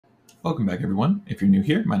Welcome back, everyone. If you're new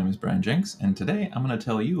here, my name is Bryan Jenks, and today I'm going to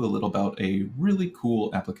tell you a little about a really cool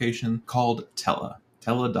application called Tella,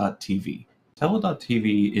 Tella.tv.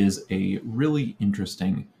 Tella.tv is a really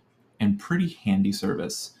interesting and pretty handy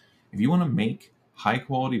service. If you want to make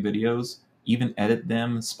high-quality videos, even edit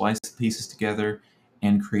them, splice pieces together,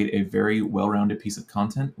 and create a very well-rounded piece of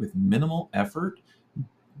content with minimal effort,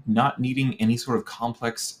 not needing any sort of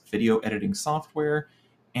complex video editing software,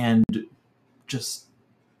 and just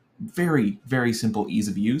very, very simple ease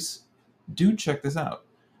of use, do check this out.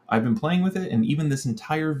 I've been playing with it, and even this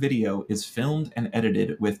entire video is filmed and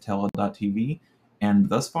edited with Tella.tv, and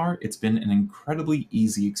thus far, it's been an incredibly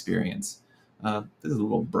easy experience. This is a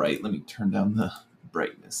little bright. Let me turn down the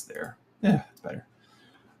brightness there. Yeah, it's better.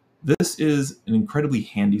 This is an incredibly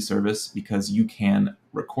handy service because you can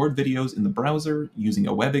record videos in the browser using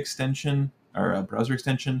a web extension or a browser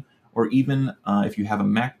extension, or even if you have a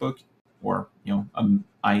MacBook or an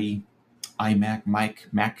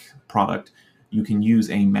Mac product, you can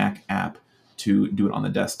use a Mac app to do it on the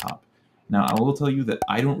desktop. Now, I will tell you that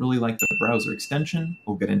I don't really like the browser extension.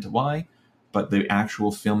 We'll get into why, but the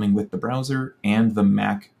actual filming with the browser and the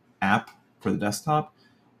Mac app for the desktop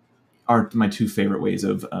are my two favorite ways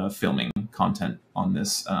of filming content on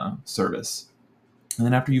this service. And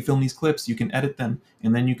then after you film these clips, you can edit them,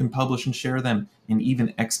 and then you can publish and share them, and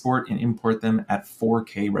even export and import them at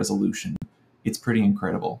 4K resolution. It's pretty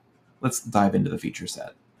incredible. Let's dive into the feature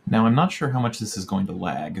set. Now, I'm not sure how much this is going to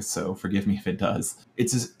lag, so forgive me if it does.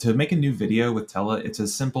 To make a new video with Tella, it's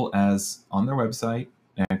as simple as on their website,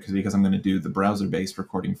 because I'm going to do the browser-based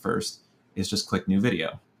recording first, is just click New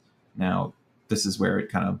Video. Now, this is where it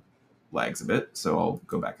kind of lags a bit, so I'll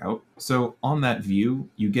go back out. So on that view,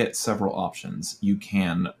 you get several options. You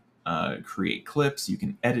can create clips, you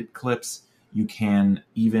can edit clips, you can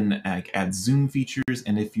even add zoom features,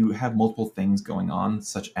 and if you have multiple things going on,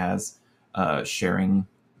 such as sharing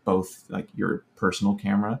both your personal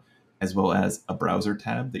camera as well as a browser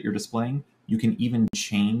tab that you're displaying, you can even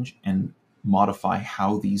change and modify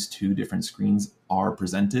how these two different screens are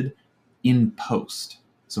presented in post.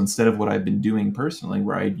 So instead of what I've been doing personally,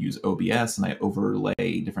 where I'd use OBS and I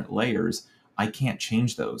overlay different layers, I can't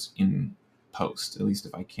change those in post. At least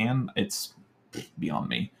if I can, it's beyond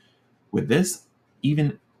me. With this,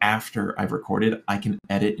 even after I've recorded, I can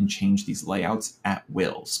edit and change these layouts at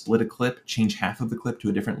will. Split a clip, change half of the clip to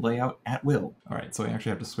a different layout at will. All right, so I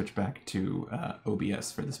actually have to switch back to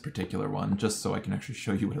OBS for this particular one, just so I can actually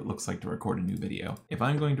show you what it looks like to record a new video. If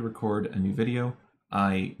I'm going to record a new video,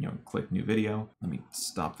 I click New Video. Let me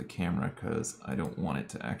stop the camera because I don't want it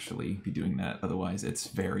to actually be doing that. Otherwise, it's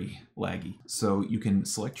very laggy. So you can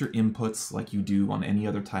select your inputs like you do on any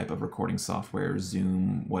other type of recording software,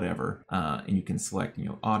 Zoom, whatever. And you can select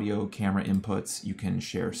audio, camera inputs. You can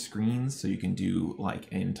share screens. So you can do like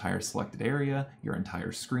an entire selected area, your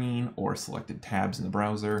entire screen, or selected tabs in the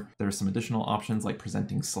browser. There's some additional options like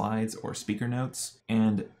presenting slides or speaker notes.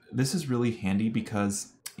 And this is really handy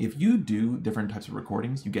because if you do different types of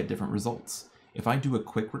recordings, you get different results. If I do a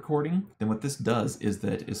quick recording, then what this does is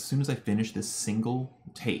that as soon as I finish this single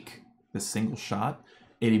take, this single shot,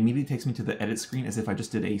 it immediately takes me to the edit screen as if I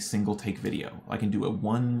just did a single take video. I can do a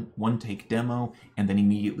one take demo and then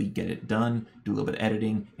immediately get it done, do a little bit of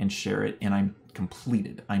editing and share it, and I'm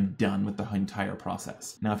completed. I'm done with the entire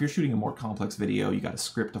process. Now, if you're shooting a more complex video, you got a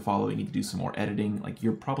script to follow, you need to do some more editing,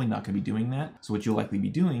 you're probably not gonna be doing that. So what you'll likely be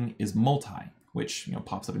doing is multi, which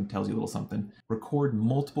pops up and tells you a little something. Record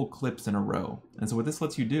multiple clips in a row. And so what this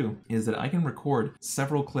lets you do is that I can record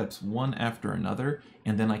several clips one after another,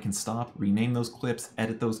 and then I can stop, rename those clips,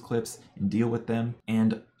 edit those clips, and deal with them.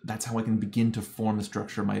 And that's how I can begin to form the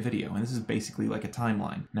structure of my video. And this is basically like a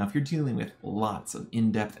timeline. Now, if you're dealing with lots of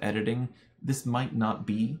in-depth editing, this might not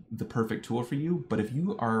be the perfect tool for you, but if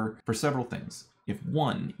you are, for several things, if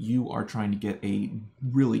one, you are trying to get a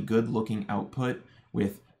really good looking output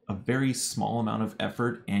with a very small amount of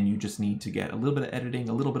effort and you just need to get a little bit of editing,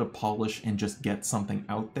 a little bit of polish, and just get something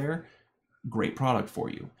out there, great product for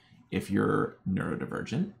you. If you're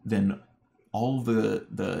neurodivergent, then all the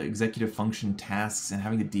executive function tasks and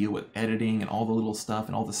having to deal with editing and all the little stuff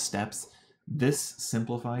and all the steps, this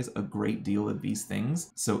simplifies a great deal of these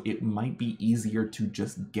things. So it might be easier to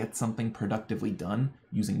just get something productively done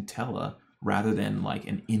using Tella rather than like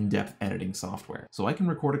an in-depth editing software. So I can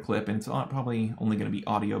record a clip, and it's probably only going to be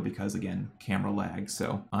audio because, again, camera lag.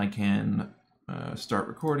 So I can start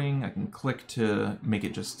recording. I can click to make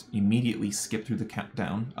it just immediately skip through the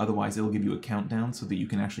countdown. Otherwise, it'll give you a countdown so that you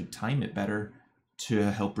can actually time it better to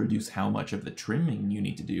help reduce how much of the trimming you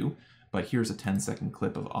need to do. But here's a 10-second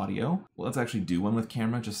clip of audio. Well, let's actually do one with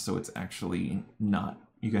camera just so it's actually not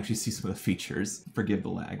you can actually see some of the features. Forgive the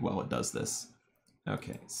lag while it does this.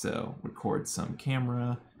 Okay, so record some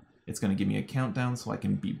camera. It's going to give me a countdown so I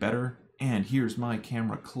can be better. And here's my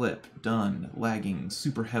camera clip. Done. Lagging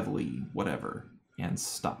super heavily. Whatever. And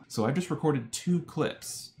stop. So I just recorded 2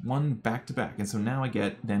 clips, one back to back. And so now I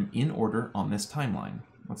get them in order on this timeline.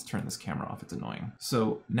 Let's turn this camera off. It's annoying.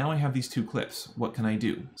 So now I have these 2 clips. What can I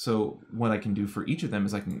do? So what I can do for each of them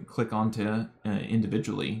is I can click onto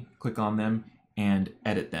individually, click on them and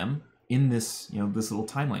edit them in this, this little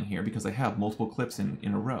timeline here, because I have multiple clips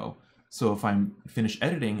in a row. So if I'm finished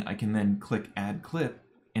editing, I can then click add clip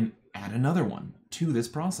and add another one to this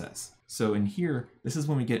process. So in here, this is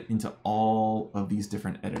when we get into all of these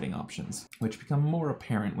different editing options, which become more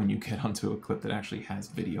apparent when you get onto a clip that actually has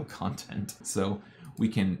video content. So we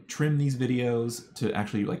can trim these videos to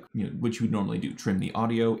actually, like, which you would normally do, trim the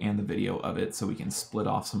audio and the video of it, so we can split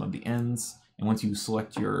off some of the ends. And once you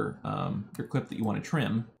select your clip that you want to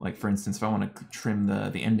trim, like for instance, if I want to trim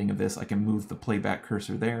the ending of this, I can move the playback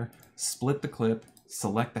cursor there, split the clip,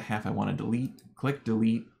 select the half I want to delete, click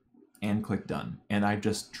delete, and click done. And I've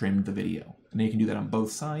just trimmed the video. And you can do that on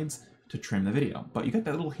both sides to trim the video. But you got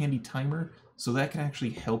that little handy timer, so that can actually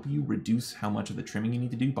help you reduce how much of the trimming you need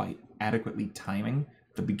to do by adequately timing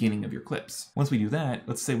the beginning of your clips. Once we do that,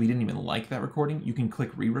 let's say we didn't even like that recording, you can click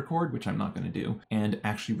re-record, which I'm not going to do, and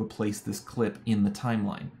actually replace this clip in the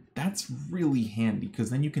timeline. That's really handy, because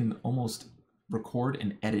then you can almost record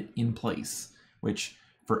and edit in place, which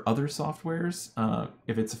for other softwares,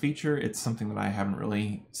 if it's a feature, it's something that I haven't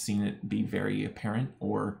really seen it be very apparent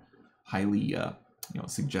or highly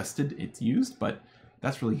suggested it's used, but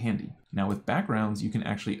that's really handy. Now with backgrounds, you can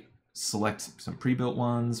actually select some pre-built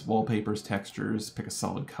ones, wallpapers, textures, pick a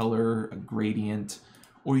solid color, a gradient,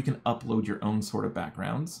 or you can upload your own sort of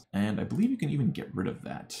backgrounds. And I believe you can even get rid of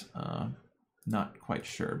that. Not quite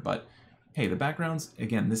sure, but hey, the backgrounds,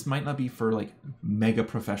 again, this might not be for like mega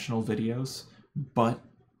professional videos, but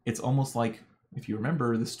it's almost like, if you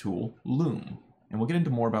remember this tool, Loom. And we'll get into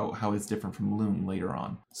more about how it's different from Loom later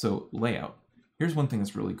on. So layout. Here's one thing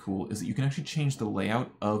that's really cool, is that you can actually change the layout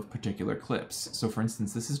of particular clips. So for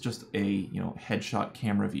instance, this is just a headshot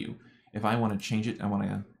camera view. If I want to change it, I want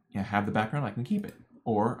to have the background, I can keep it.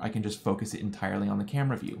 Or I can just focus it entirely on the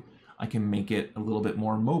camera view. I can make it a little bit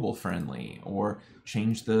more mobile friendly, or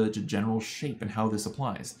change the general shape and how this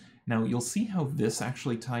applies. Now you'll see how this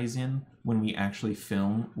actually ties in when we actually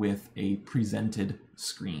film with a presented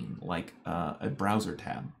screen, like a browser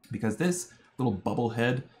tab. Because this little bubble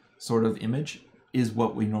head sort of image is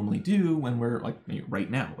what we normally do when we're like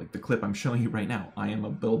right now, like the clip I'm showing you right now. I am a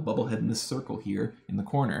little bubble head in this circle here in the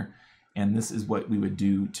corner, and this is what we would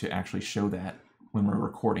do to actually show that when we're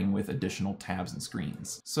recording with additional tabs and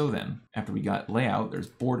screens. So then, after we got layout, there's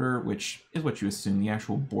border, which is what you assume, the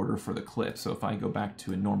actual border for the clip. So if I go back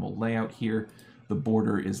to a normal layout here, the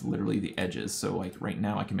border is literally the edges. So like right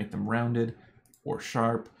now I can make them rounded or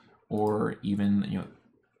sharp, or even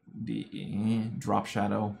the drop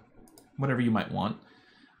shadow, whatever you might want.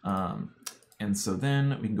 And so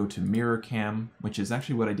then we can go to mirror cam, which is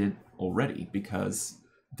actually what I did already, because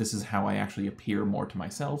this is how I actually appear more to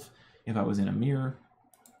myself if I was in a mirror.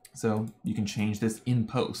 So you can change this in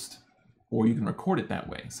post, or you can record it that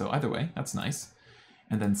way. So either way, that's nice.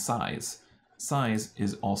 And then size. Size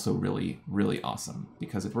is also really, really awesome,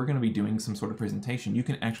 because if we're going to be doing some sort of presentation, you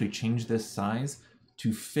can actually change this size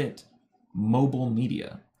to fit mobile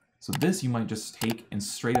media. So this you might just take and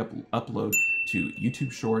straight up upload to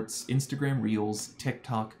YouTube Shorts, Instagram Reels,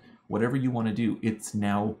 TikTok, whatever you want to do. It's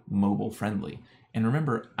now mobile friendly. And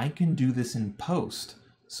remember, I can do this in post.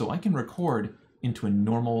 So I can record into a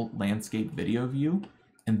normal landscape video view,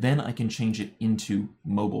 and then I can change it into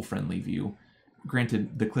mobile friendly view.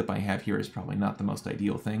 Granted, the clip I have here is probably not the most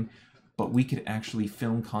ideal thing, but we could actually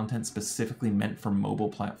film content specifically meant for mobile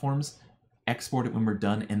platforms, export it when we're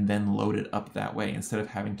done, and then load it up that way instead of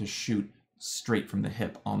having to shoot straight from the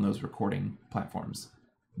hip on those recording platforms.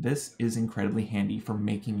 This is incredibly handy for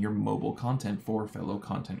making your mobile content for fellow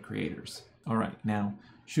content creators. All right, now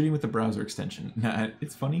shooting with the browser extension. Now,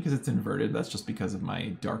 it's funny because it's inverted. That's just because of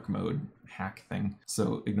my dark mode hack thing,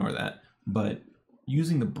 so ignore that. But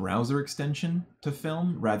using the browser extension to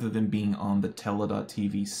film rather than being on the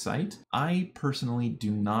Tella.tv site, I personally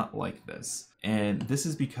do not like this. And this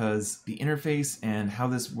is because the interface and how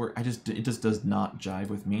this works, it just does not jive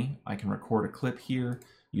with me. I can record a clip here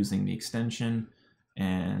using the extension,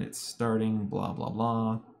 and it's starting, blah, blah,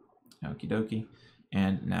 blah, okie dokie.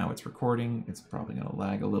 And now it's recording. It's probably gonna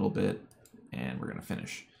lag a little bit, and we're gonna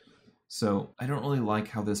finish. So I don't really like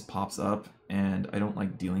how this pops up, and I don't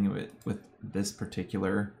like dealing with this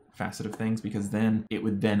particular facet of things, because then it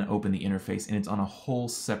would then open the interface and it's on a whole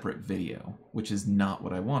separate video, which is not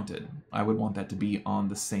what I wanted. I would want that to be on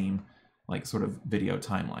the same like sort of video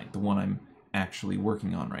timeline, the one I'm actually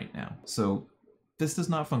working on right now. So this does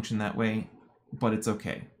not function that way, but it's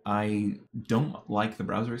okay. I don't like the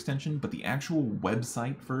browser extension, but the actual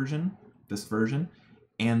website version, this version,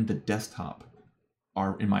 and the desktop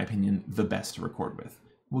are, in my opinion, the best to record with.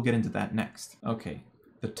 We'll get into that next. Okay,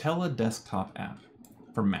 the Tella desktop app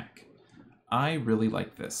for Mac. I really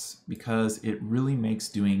like this because it really makes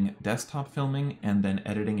doing desktop filming and then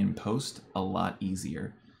editing in post a lot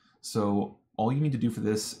easier. So all you need to do for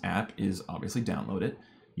this app is obviously download it.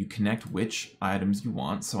 You connect which items you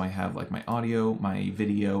want. So I have like my audio, my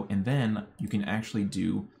video, and then you can actually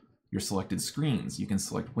do your selected screens. You can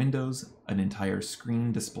select windows, an entire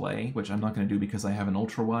screen display, which I'm not going to do because I have an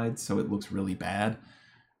ultra wide, so it looks really bad,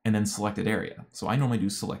 and then selected area. So I normally do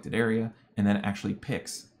selected area, and then it actually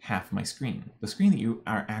picks half my screen. The screen that you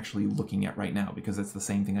are actually looking at right now, because it's the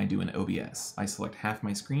same thing I do in OBS. I select half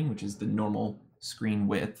my screen, which is the normal screen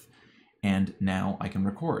width, and now I can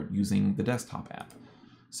record using the desktop app.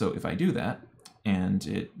 So if I do that, and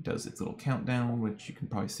it does its little countdown, which you can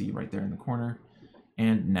probably see right there in the corner,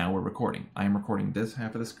 and now we're recording. I am recording this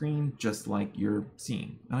half of the screen just like you're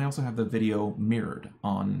seeing. And I also have the video mirrored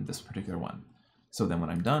on this particular one. So then when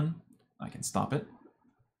I'm done, I can stop it,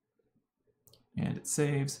 and it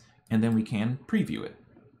saves, and then we can preview it,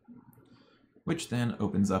 which then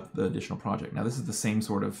opens up the additional project. Now this is the same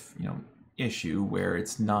sort of issue where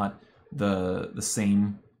it's not the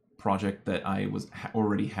same project that I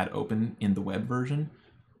already had open in the web version,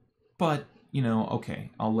 but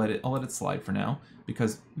okay, I'll let it slide for now,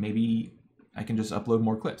 because maybe I can just upload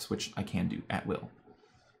more clips, which I can do at will.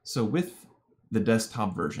 So with the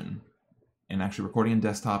desktop version, and actually recording in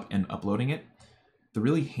desktop and uploading it, the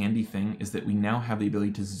really handy thing is that we now have the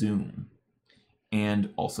ability to zoom and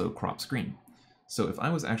also crop screen. So if I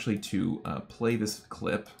was actually to play this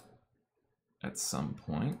clip at some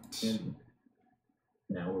point, and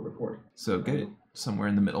now we're recording. So get it somewhere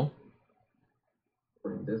in the middle.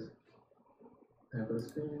 Recording this half of the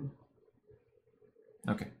screen.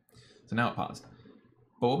 Okay, so now it paused.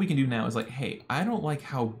 But what we can do now is like, hey, I don't like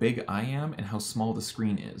how big I am and how small the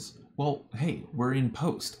screen is. Well, hey, we're in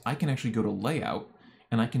post. I can actually go to layout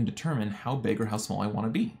and I can determine how big or how small I want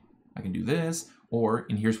to be. I can do this, or,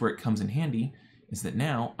 and here's where it comes in handy, is that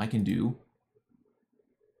now I can do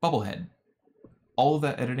bubblehead. All of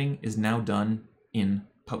that editing is now done in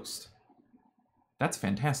post. That's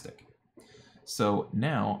fantastic. So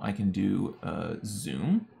now I can do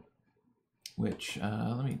zoom, which,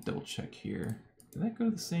 let me double check here. Did that go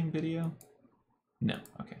to the same video? No,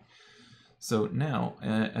 okay. So now,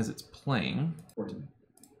 as it's playing,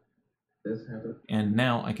 and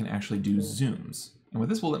now I can actually do zooms. And what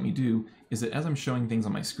this will let me do is that as I'm showing things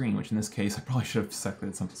on my screen, which in this case, I probably should have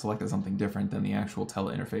selected something different than the actual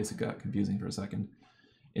Tella interface, it got confusing for a second,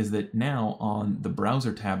 is that now on the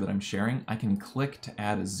browser tab that I'm sharing, I can click to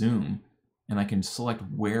add a zoom, and I can select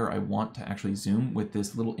where I want to actually zoom with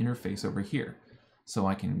this little interface over here. So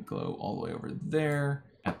I can go all the way over there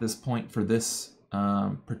at this point for this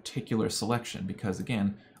particular selection, because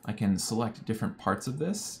again, I can select different parts of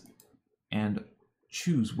this and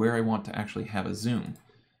choose where I want to actually have a zoom.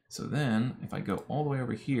 So then if I go all the way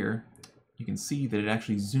over here, you can see that it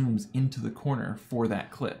actually zooms into the corner for that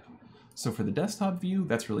clip. So for the desktop view,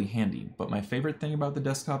 that's really handy. But my favorite thing about the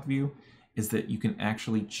desktop view is that you can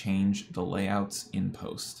actually change the layouts in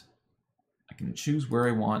post. I can choose where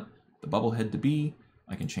I want the bubblehead to be.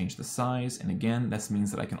 I can change the size. And again, this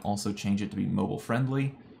means that I can also change it to be mobile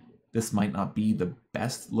friendly. This might not be the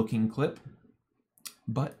best looking clip,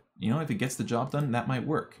 but if it gets the job done, that might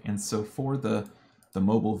work. And so for the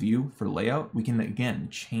mobile view for layout, we can again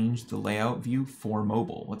change the layout view for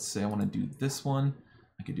mobile. Let's say I want to do this one.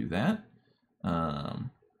 I could do that. I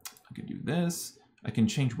could do this. I can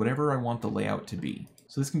change whatever I want the layout to be.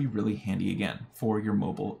 So this can be really handy again for your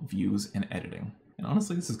mobile views and editing. And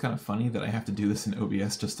honestly, this is kind of funny that I have to do this in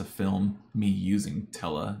OBS just to film me using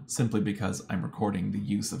Tella, simply because I'm recording the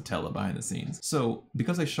use of Tella behind the scenes. So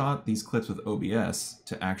because I shot these clips with OBS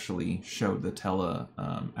to actually show the Tella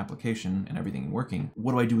application and everything working,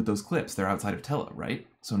 what do I do with those clips? They're outside of Tella, right?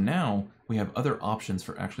 So now we have other options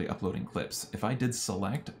for actually uploading clips. If I did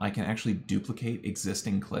select, I can actually duplicate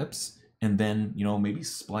existing clips and then, maybe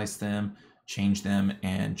splice them, change them,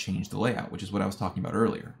 and change the layout, which is what I was talking about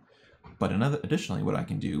earlier. But additionally, what I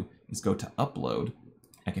can do is go to upload.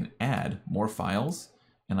 I can add more files,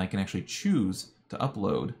 and I can actually choose to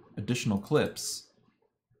upload additional clips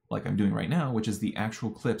like I'm doing right now, which is the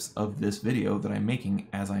actual clips of this video that I'm making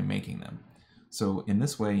as I'm making them. So in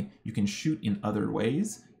this way, you can shoot in other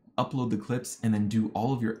ways, upload the clips, and then do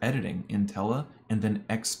all of your editing in Tella, and then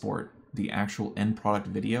export the actual end product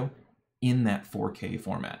video in that 4K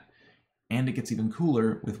format. And it gets even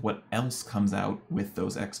cooler with what else comes out with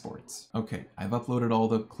those exports. Okay, I've uploaded all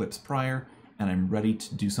the clips prior, and I'm ready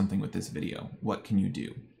to do something with this video. What can you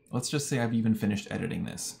do? Let's just say I've even finished editing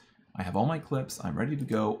this. I have all my clips, I'm ready to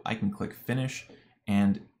go, I can click finish,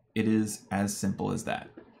 and it is as simple as that.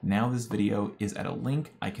 Now this video is at a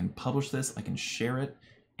link, I can publish this, I can share it,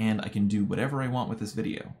 and I can do whatever I want with this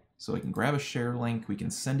video. So I can grab a share link, we can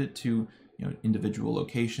send it to individual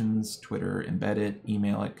locations, Twitter, embed it,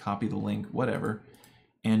 email it, copy the link, whatever,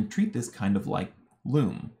 and treat this kind of like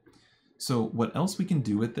Loom. So what else we can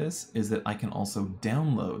do with this is that I can also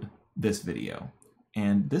download this video.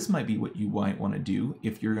 And this might be what you might want to do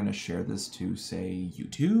if you're going to share this to, say,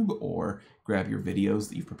 YouTube, or grab your videos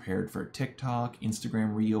that you've prepared for TikTok,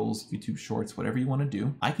 Instagram Reels, YouTube Shorts, whatever you want to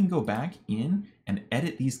do. I can go back in and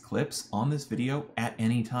edit these clips on this video at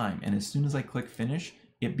any time. And as soon as I click finish,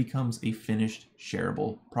 it becomes a finished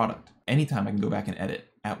shareable product. Anytime I can go back and edit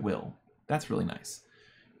at will. That's really nice.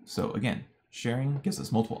 So again, sharing gives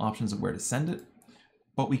us multiple options of where to send it,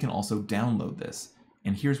 but we can also download this.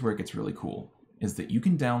 And here's where it gets really cool, is that you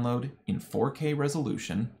can download in 4K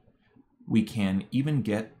resolution. We can even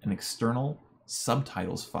get an external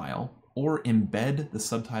subtitles file or embed the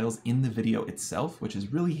subtitles in the video itself, which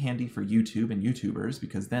is really handy for YouTube and YouTubers,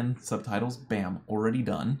 because then subtitles, bam, already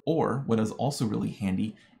done. Or what is also really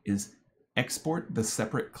handy is export the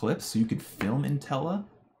separate clips, so you could film in Tella,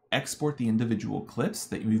 export the individual clips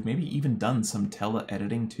that you've maybe even done some Tella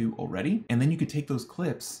editing to already, and then you could take those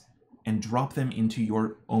clips and drop them into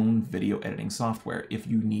your own video editing software if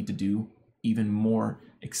you need to do even more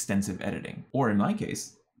extensive editing. Or in my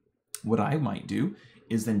case, what I might do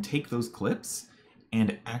is then take those clips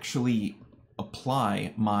and actually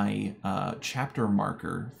apply my chapter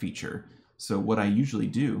marker feature. So what I usually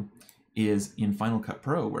do is in Final Cut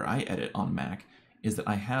Pro, where I edit on Mac, is that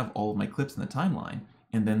I have all of my clips in the timeline,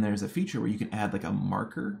 and then there's a feature where you can add like a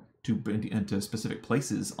marker to specific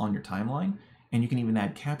places on your timeline, and you can even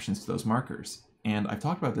add captions to those markers. And I've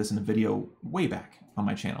talked about this in a video way back on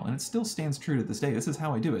my channel, and it still stands true to this day. This is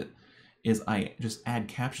how I do it, is I just add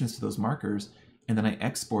captions to those markers, and then I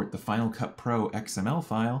export the Final Cut Pro XML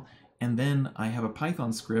file, and then I have a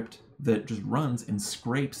Python script that just runs and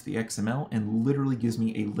scrapes the XML and literally gives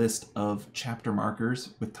me a list of chapter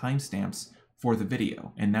markers with timestamps for the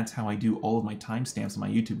video. And that's how I do all of my timestamps in my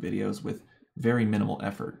YouTube videos with very minimal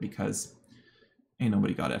effort, because ain't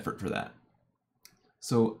nobody got effort for that.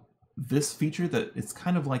 So this feature, that it's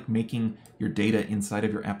kind of like making your data inside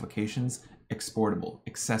of your applications exportable,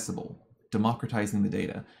 accessible, democratizing the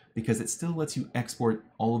data, because it still lets you export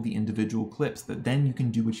all of the individual clips that then you can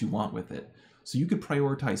do what you want with it. So you could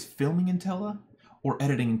prioritize filming in Tella or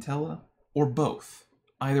editing in Tella, or both.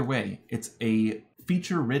 Either way, it's a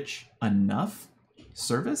feature-rich enough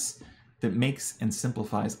service that makes and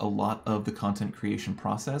simplifies a lot of the content creation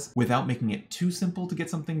process without making it too simple to get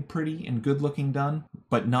something pretty and good looking done,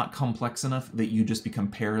 but not complex enough that you just become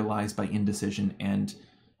paralyzed by indecision and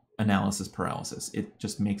analysis paralysis. It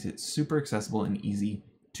just makes it super accessible and easy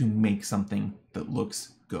to make something that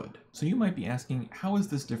looks good. So you might be asking, how is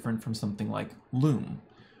this different from something like Loom?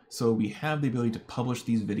 So we have the ability to publish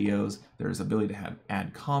these videos. There's ability to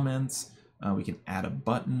add comments. We can add a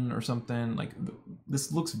button or something. Like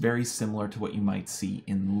this looks very similar to what you might see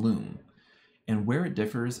in Loom. And where it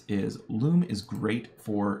differs is Loom is great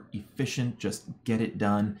for efficient, just get it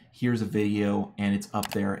done. Here's a video and it's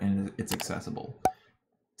up there and it's accessible.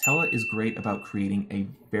 Tella is great about creating a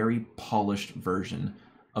very polished version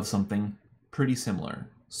of something pretty similar.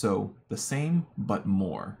 So the same, but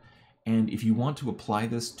more. And if you want to apply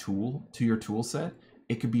this tool to your tool set,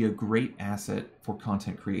 it could be a great asset for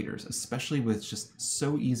content creators, especially with just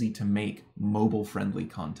so easy to make mobile-friendly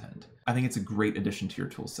content. I think it's a great addition to your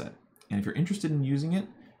tool set. And if you're interested in using it,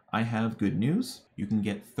 I have good news. You can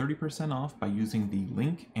get 30% off by using the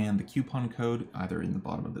link and the coupon code either in the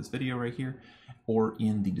bottom of this video right here or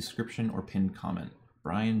in the description or pinned comment.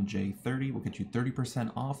 Bryan J30 will get you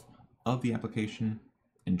 30% off of the application.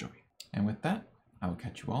 Enjoy. And with that, I will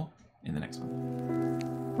catch you all in the next one.